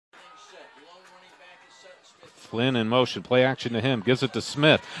Flynn in motion, play action to him, gives it to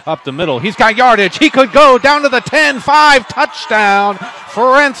Smith, up the middle. He's got yardage. He could go down to the 10-5, touchdown,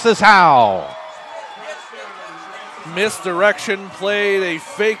 Francis Howell. Misdirection play. They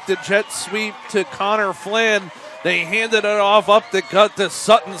faked the jet sweep to Connor Flynn. They handed it off up the gut to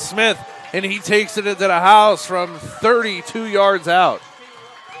Sutton Smith, and he takes it into the house from 32 yards out.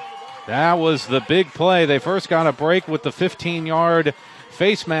 That was the big play. They first got a break with the 15-yard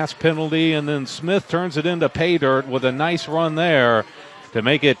face mask penalty, and then Smith turns it into pay dirt with a nice run there to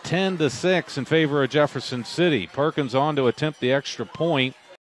make it 10-6 in favor of Jefferson City. Perkins on to attempt the extra point.